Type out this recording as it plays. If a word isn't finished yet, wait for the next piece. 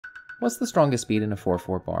What's the strongest beat in a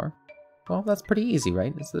 4/4 bar? Well, that's pretty easy,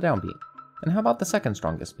 right? It's the downbeat. And how about the second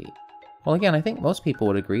strongest beat? Well, again, I think most people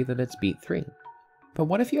would agree that it's beat 3. But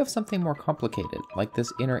what if you have something more complicated, like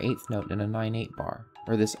this inner 8th note in a 9/8 bar,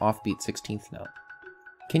 or this offbeat 16th note?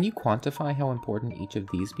 Can you quantify how important each of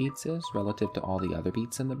these beats is relative to all the other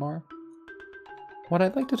beats in the bar? What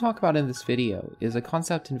I'd like to talk about in this video is a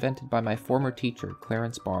concept invented by my former teacher,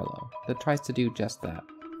 Clarence Barlow, that tries to do just that.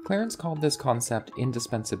 Clarence called this concept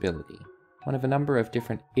indispensability, one of a number of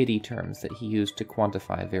different IDI terms that he used to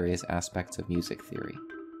quantify various aspects of music theory.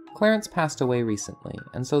 Clarence passed away recently,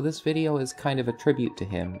 and so this video is kind of a tribute to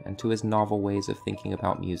him and to his novel ways of thinking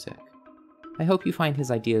about music. I hope you find his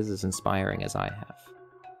ideas as inspiring as I have.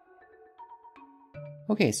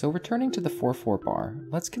 Okay, so returning to the 4/4 bar,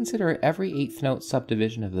 let's consider every 8th note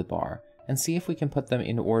subdivision of the bar and see if we can put them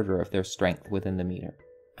in order of their strength within the meter.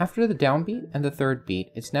 After the downbeat and the third beat,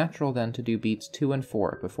 it's natural then to do beats 2 and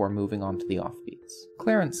 4 before moving on to the offbeats.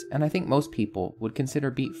 Clarence, and I think most people, would consider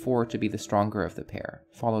beat 4 to be the stronger of the pair,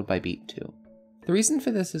 followed by beat 2. The reason for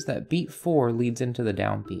this is that beat 4 leads into the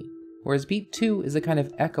downbeat, whereas beat 2 is a kind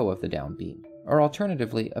of echo of the downbeat, or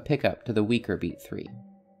alternatively a pickup to the weaker beat 3.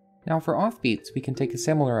 Now for offbeats, we can take a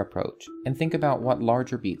similar approach and think about what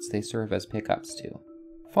larger beats they serve as pickups to.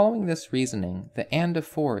 Following this reasoning, the AND of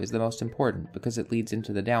 4 is the most important because it leads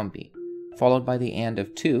into the downbeat, followed by the AND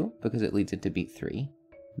of 2 because it leads into beat 3,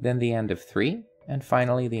 then the AND of 3, and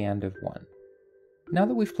finally the AND of 1. Now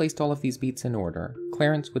that we've placed all of these beats in order,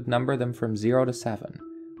 Clarence would number them from 0 to 7,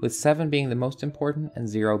 with 7 being the most important and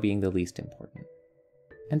 0 being the least important.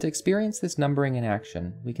 And to experience this numbering in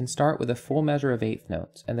action, we can start with a full measure of 8th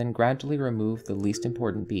notes and then gradually remove the least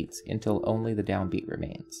important beats until only the downbeat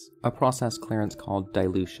remains, a process Clarence called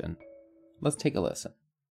dilution. Let's take a listen.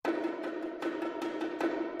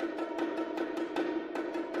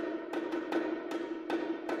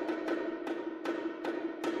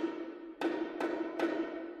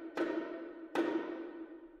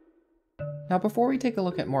 Now before we take a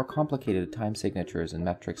look at more complicated time signatures and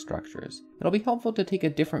metric structures, it'll be helpful to take a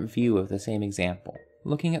different view of the same example,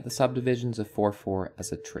 looking at the subdivisions of 4/4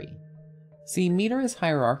 as a tree. See, meter is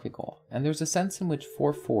hierarchical, and there's a sense in which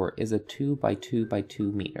 4/4 is a 2 by 2 by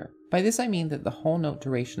 2 meter. By this I mean that the whole note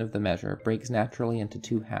duration of the measure breaks naturally into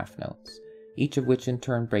 2 half notes, each of which in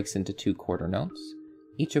turn breaks into 2 quarter notes,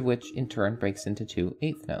 each of which in turn breaks into 2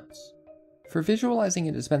 eighth notes. For visualizing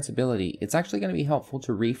indispensability, it's actually going to be helpful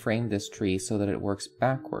to reframe this tree so that it works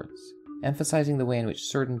backwards, emphasizing the way in which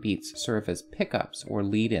certain beats serve as pickups or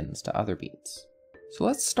lead-ins to other beats. So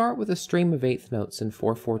let's start with a stream of 8th notes in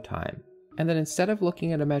 4/4 time, and then instead of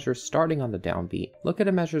looking at a measure starting on the downbeat, look at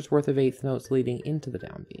a measure's worth of 8th notes leading into the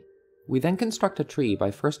downbeat. We then construct a tree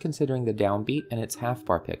by first considering the downbeat and its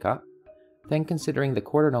half-bar pickup, then considering the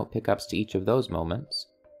quarter note pickups to each of those moments,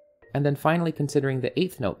 and then finally considering the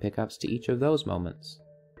 8th note pickups to each of those moments.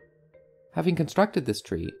 Having constructed this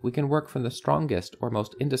tree, we can work from the strongest or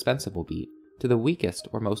most indispensable beat to the weakest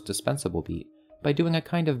or most dispensable beat by doing a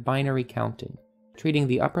kind of binary counting, treating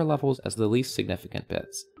the upper levels as the least significant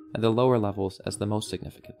bits and the lower levels as the most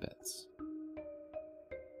significant bits.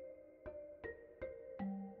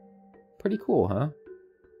 Pretty cool, huh?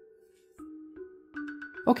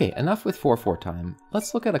 Okay, enough with 4/4 time,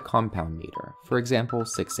 let's look at a compound meter, for example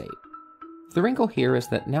 6/8. The wrinkle here is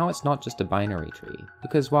that now it's not just a binary tree,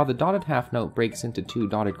 because while the dotted half note breaks into 2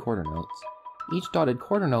 dotted quarter notes, each dotted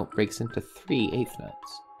quarter note breaks into 3 eighth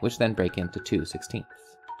notes, which then break into 2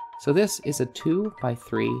 16ths. So this is a 2 by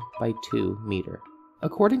 3 by 2 meter.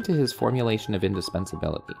 According to his formulation of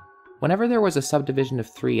indispensability, whenever there was a subdivision of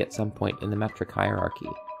 3 at some point in the metric hierarchy,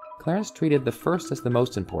 Clarence treated the first as the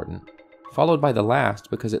most important, followed by the last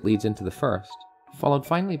because it leads into the first, followed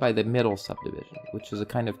finally by the middle subdivision, which is a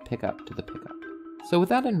kind of pickup to the pickup. So with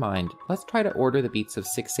that in mind, let's try to order the beats of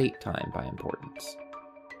 6/8 time by importance.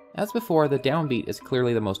 As before, the downbeat is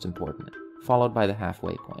clearly the most important, followed by the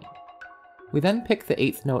halfway point. We then pick the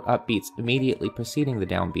 8th note upbeats immediately preceding the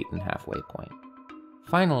downbeat and halfway point.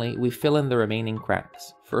 Finally, we fill in the remaining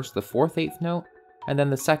cracks, first the 4th 8th note, and then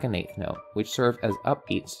the 2nd 8th note, which serve as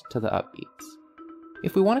upbeats to the upbeats.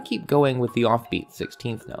 If we want to keep going with the offbeat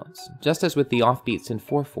 16th notes, just as with the offbeats in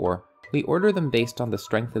 4/4, we order them based on the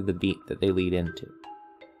strength of the beat that they lead into.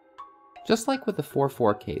 Just like with the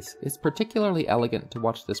 4/4 case, it's particularly elegant to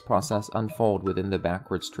watch this process unfold within the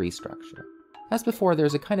backwards tree structure. As before,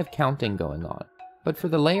 there's a kind of counting going on, but for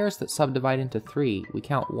the layers that subdivide into 3, we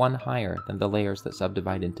count 1 higher than the layers that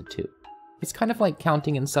subdivide into 2. It's kind of like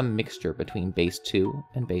counting in some mixture between base 2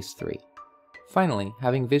 and base 3. Finally,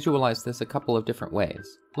 having visualized this a couple of different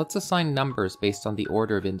ways, let's assign numbers based on the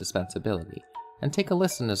order of indispensability, and take a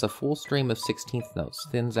listen as a full stream of 16th notes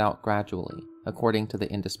thins out gradually, according to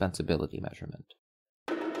the indispensability measurement.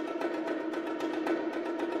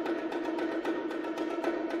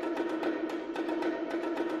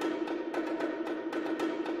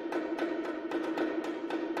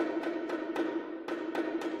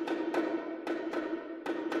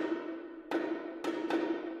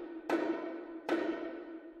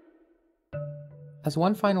 As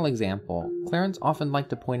one final example, Clarence often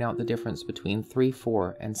liked to point out the difference between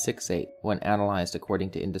 3/4 and 6/8 when analyzed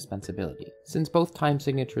according to indispensability, since both time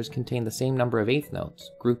signatures contain the same number of eighth notes,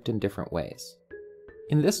 grouped in different ways.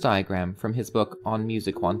 In this diagram from his book On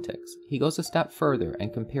Music Quantics, he goes a step further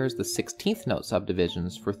and compares the 16th note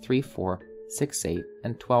subdivisions for 3/4, 6/8,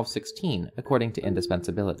 and 12/16 according to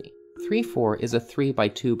indispensability. 3/4 is a 3 by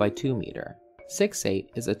 2 by 2 meter, 6/8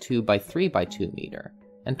 is a 2 by 3 by 2 meter,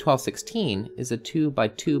 and 12/16 is a 2 by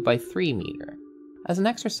 2 by 3 meter. As an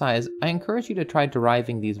exercise, I encourage you to try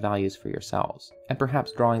deriving these values for yourselves, and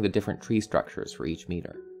perhaps drawing the different tree structures for each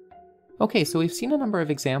meter. Okay, so we've seen a number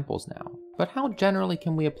of examples now, but how generally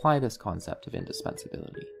can we apply this concept of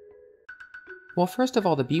indispensability? Well, first of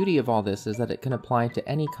all, the beauty of all this is that it can apply to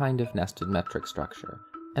any kind of nested metric structure,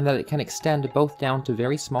 and that it can extend both down to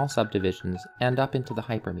very small subdivisions and up into the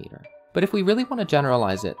hypermeter. But if we really want to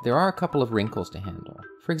generalize it, there are a couple of wrinkles to handle.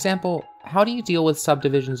 For example, how do you deal with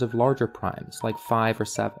subdivisions of larger primes, like 5 or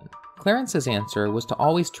 7? Clarence's answer was to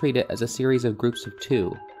always treat it as a series of groups of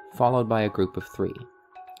 2, followed by a group of 3.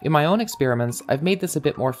 In my own experiments, I've made this a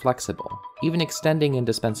bit more flexible, even extending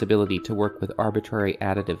indispensability to work with arbitrary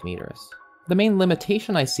additive meters. The main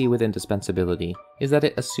limitation I see with indispensability is that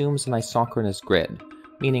it assumes an isochronous grid,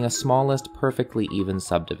 meaning a smallest perfectly even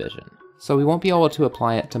subdivision. So we won't be able to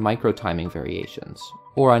apply it to micro-timing variations,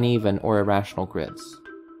 or uneven or irrational grids.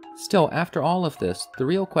 Still, after all of this, the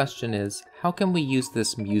real question is, how can we use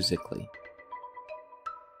this musically?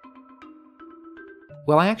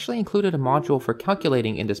 Well, I actually included a module for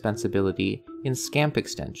calculating indispensability in SCAMP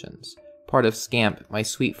extensions, part of SCAMP, my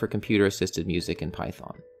suite for computer-assisted music in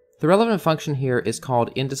Python. The relevant function here is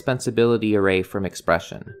called indispensability array from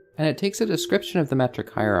expression, and it takes a description of the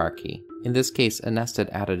metric hierarchy, in this case a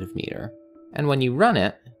nested additive meter, and when you run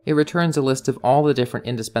it, it returns a list of all the different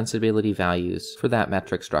indispensability values for that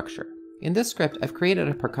metric structure. In this script, I've created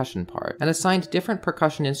a percussion part, and assigned different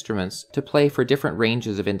percussion instruments to play for different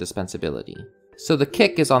ranges of indispensability. So the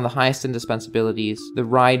kick is on the highest indispensabilities, the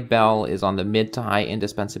ride bell is on the mid to high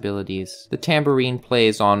indispensabilities, the tambourine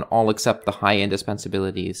plays on all except the high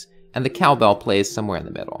indispensabilities, and the cowbell plays somewhere in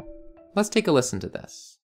the middle. Let's take a listen to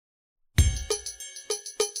this.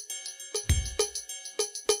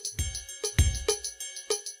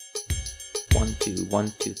 1 2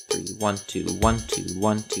 1 2 3 1 2 1 2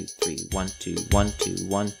 1 2 3 1 2 1 2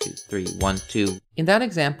 1 2 3 1 2. In that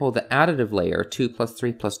example, the additive layer 2 plus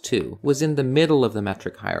 3 plus 2 was in the middle of the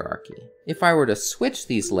metric hierarchy. If I were to switch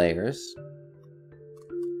these layers,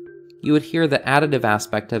 you would hear the additive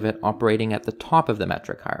aspect of it operating at the top of the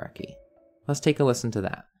metric hierarchy. Let's take a listen to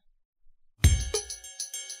that.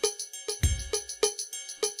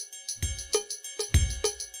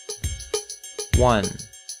 One,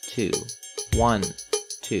 2, 1,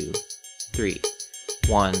 2, 3,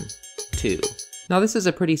 1, 2. Now this is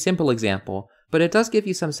a pretty simple example, but it does give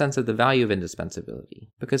you some sense of the value of indispensability,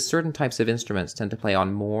 because certain types of instruments tend to play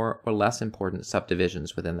on more or less important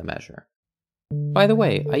subdivisions within the measure. By the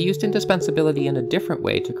way, I used indispensability in a different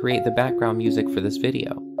way to create the background music for this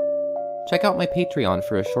video. Check out my Patreon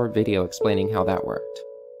for a short video explaining how that worked.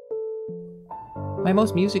 My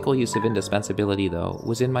most musical use of indispensability, though,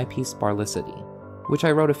 was in my piece Barlicity, which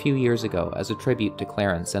I wrote a few years ago as a tribute to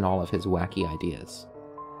Clarence and all of his wacky ideas.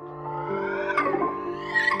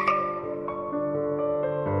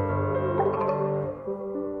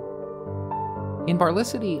 In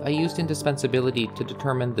Barlicity, I used indispensability to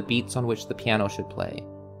determine the beats on which the piano should play,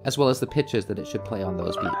 as well as the pitches that it should play on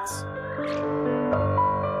those beats.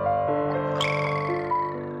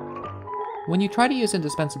 When you try to use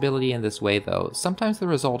indispensability in this way, though, sometimes the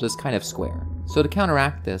result is kind of square. So to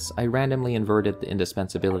counteract this, I randomly inverted the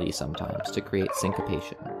indispensability sometimes to create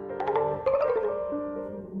syncopation.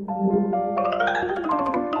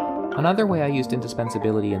 Another way I used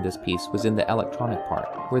indispensability in this piece was in the electronic part,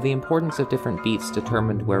 where the importance of different beats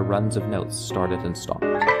determined where runs of notes started and stopped.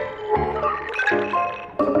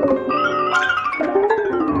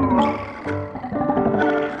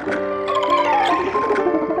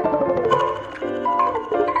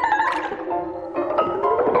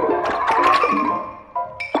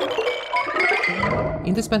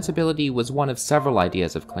 Indispensability was one of several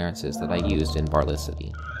ideas of Clarence's that I used in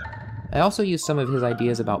Barlicity. I also used some of his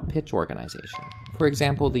ideas about pitch organization. For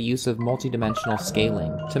example, the use of multidimensional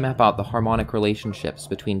scaling to map out the harmonic relationships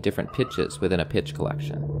between different pitches within a pitch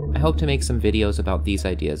collection. I hope to make some videos about these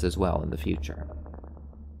ideas as well in the future.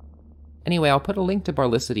 Anyway, I'll put a link to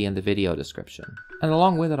Barlicity in the video description, and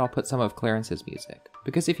along with it I'll put some of Clarence's music,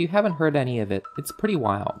 because if you haven't heard any of it, it's pretty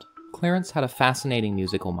wild. Clarence had a fascinating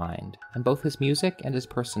musical mind, and both his music and his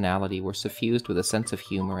personality were suffused with a sense of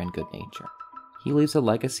humor and good nature. He leaves a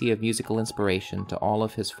legacy of musical inspiration to all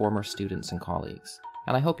of his former students and colleagues,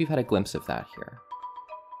 and I hope you've had a glimpse of that here.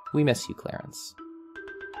 We miss you, Clarence.